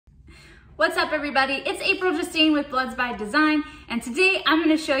What's up everybody? It's April Justine with Bloods by Design, and today I'm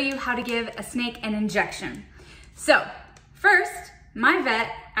going to show you how to give a snake an injection. So first, my vet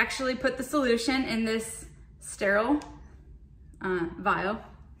actually put the solution in this sterile vial.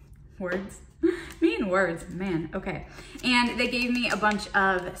 Words. Me and words, man, okay. And they gave me a bunch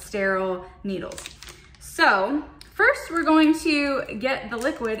of sterile needles. So first we're going to get the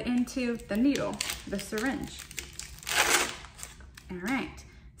liquid into the needle, the syringe. All right.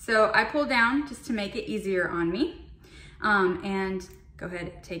 So I pull down just to make it easier on me. And go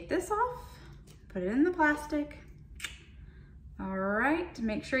ahead, take this off, put it in the plastic. All right,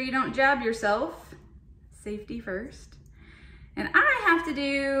 make sure you don't jab yourself. Safety first. And I have to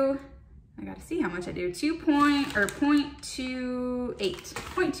do, I gotta see how much I do,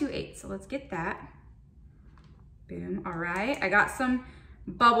 0.28. So let's get that. Boom, all right. I got some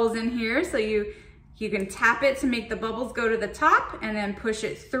bubbles in here, so you can tap it to make the bubbles go to the top and then push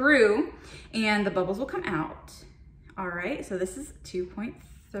it through and the bubbles will come out. All right, so this is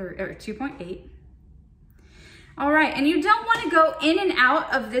 2.8. All right, and you don't want to go in and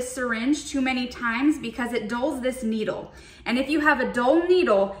out of this syringe too many times because it dulls this needle. And if you have a dull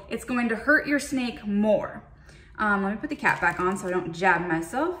needle, it's going to hurt your snake more. Let me put the cap back on so I don't jab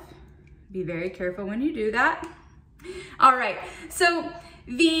myself. Be very careful when you do that. All right, so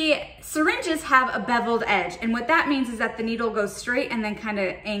the syringes have a beveled edge, and what that means is that the needle goes straight and then kind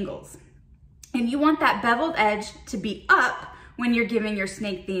of angles. And you want that beveled edge to be up when you're giving your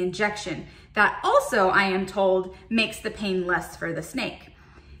snake the injection. That also, I am told, makes the pain less for the snake.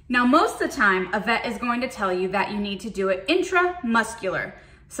 Now, most of the time, a vet is going to tell you that you need to do it intramuscular.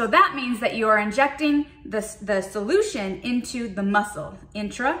 So that means that you are injecting the solution into the muscle,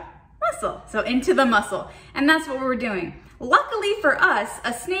 intramuscle, so into the muscle. And that's what we're doing. Luckily for us,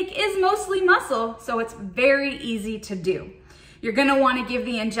 a snake is mostly muscle, so it's very easy to do. You're gonna wanna give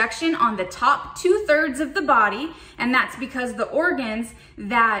the injection on the top 2/3 of the body, and that's because the organs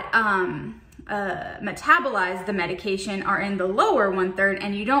that metabolize the medication are in the lower 1/3,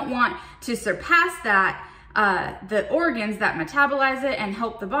 and you don't want to surpass that, the organs that metabolize it and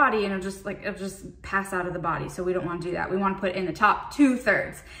help the body, and it'll just pass out of the body. So we don't want to do that. We want to put it in the top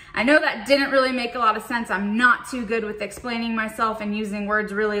 2/3. I know that didn't really make a lot of sense. I'm not too good with explaining myself and using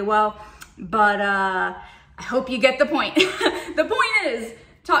words really well, but I hope you get the point. The point is,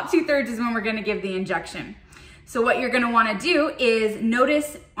 top 2/3 is when we're going to give the injection. So what you're going to want to do is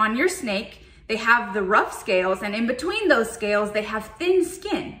notice on your snake, they have the rough scales, and in between those scales, they have thin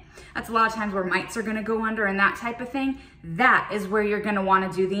skin. That's a lot of times where mites are gonna go under and that type of thing. That is where you're gonna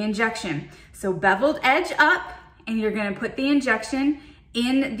wanna do the injection. So beveled edge up, and you're gonna put the injection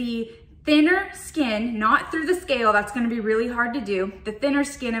in the thinner skin, not through the scale, that's gonna be really hard to do, the thinner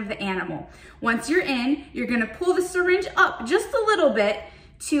skin of the animal. Once you're in, you're gonna pull the syringe up just a little bit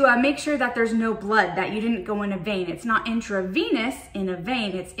to make sure that there's no blood, that you didn't go in a vein. It's not intravenous in a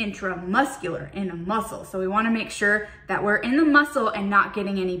vein, it's intramuscular in a muscle. So we wanna make sure that we're in the muscle and not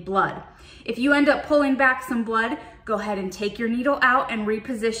getting any blood. If you end up pulling back some blood, go ahead and take your needle out and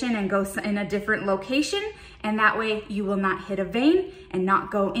reposition and go in a different location, and that way you will not hit a vein and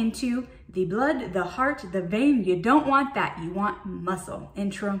not go into the blood, the heart, the vein. You don't want that. You want muscle,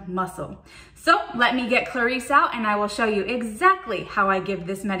 intramuscle. So let me get Clarice out and I will show you exactly how I give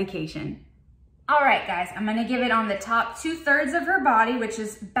this medication. All right, guys, I'm gonna give it on the top 2/3 of her body, which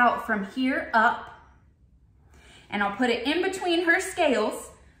is about from here up. And I'll put it in between her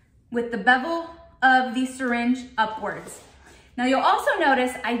scales with the bevel of the syringe upwards. Now you'll also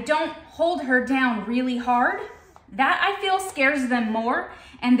notice I don't hold her down really hard. That I feel scares them more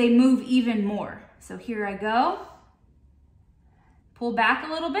and they move even more. So here I go. Pull back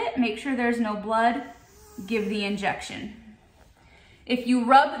a little bit, make sure there's no blood, give the injection. If you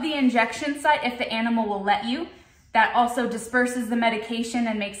rub the injection site, if the animal will let you, that also disperses the medication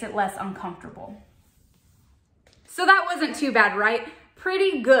and makes it less uncomfortable. So that wasn't too bad, right?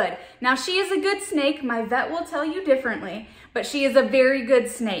 Pretty good. Now she is a good snake. My vet will tell you differently, but she is a very good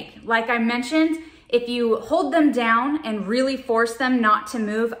snake. Like I mentioned, if you hold them down and really force them not to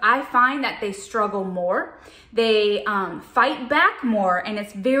move, I find that they struggle more. They fight back more, and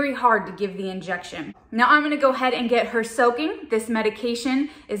it's very hard to give the injection. Now I'm gonna go ahead and get her soaking. This medication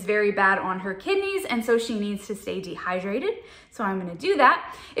is very bad on her kidneys, and so she needs to stay dehydrated. So I'm gonna do that.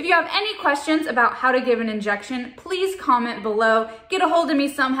 If you have any questions about how to give an injection, please comment below. Get a hold of me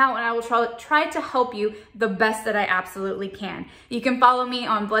somehow, and I will try to help you the best that I absolutely can. You can follow me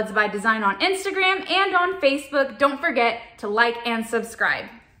on Bloods by Design on Instagram and on Facebook. Don't forget to like and subscribe.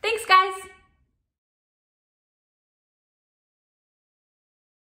 Thanks, guys.